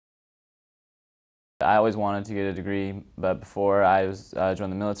I always wanted to get a degree, but before I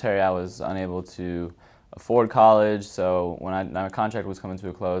joined the military, I was unable to afford college, so when my contract was coming to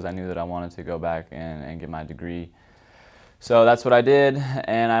a close, I knew that I wanted to go back and get my degree. So that's what I did,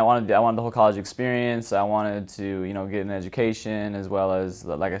 and I wanted the whole college experience. I wanted to, get an education as well as,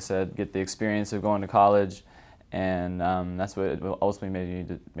 like I said, get the experience of going to college, and that's what ultimately made me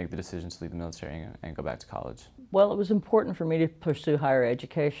to make the decision to leave the military and go back to college. Well, it was important for me to pursue higher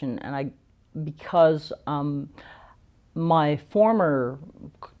education, and because my former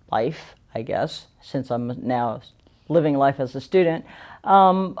life, I guess, since I'm now living life as a student,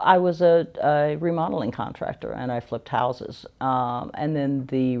 I was a remodeling contractor and I flipped houses. And then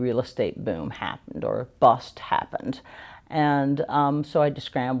the real estate boom happened, or bust happened. And so I just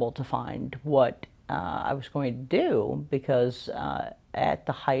scrambled to find what I was going to do, because at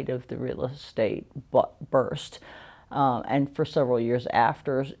the height of the real estate burst, and for several years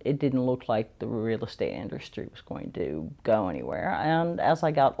after, it didn't look like the real estate industry was going to go anywhere. And as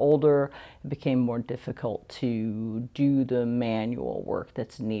I got older, it became more difficult to do the manual work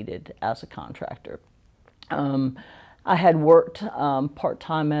that's needed as a contractor. I had worked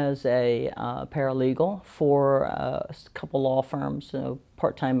part-time as a paralegal for a couple law firms,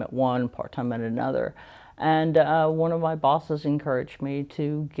 part-time at one, part-time at another. And one of my bosses encouraged me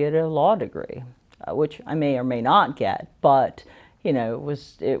to get a law degree, which I may or may not get, but it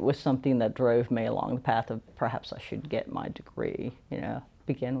was something that drove me along the path of perhaps I should get my degree,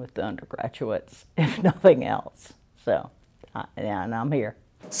 begin with the undergraduates, if nothing else. So, yeah, and I'm here.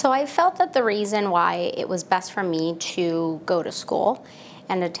 So I felt that the reason why it was best for me to go to school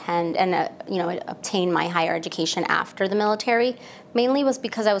and attend and obtain my higher education after the military mainly was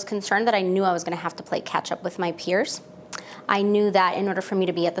because I was concerned that I knew I was going to have to play catch up with my peers. I knew that in order for me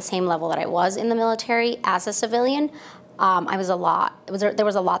to be at the same level that I was in the military as a civilian, there was a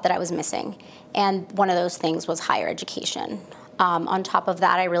lot that I was missing, and one of those things was higher education. On top of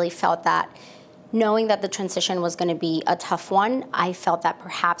that, I really felt that knowing that the transition was going to be a tough one, I felt that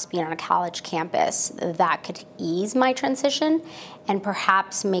perhaps being on a college campus, that could ease my transition and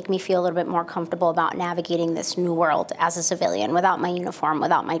perhaps make me feel a little bit more comfortable about navigating this new world as a civilian without my uniform,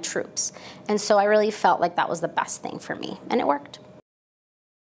 without my troops. And so I really felt like that was the best thing for me, and it worked.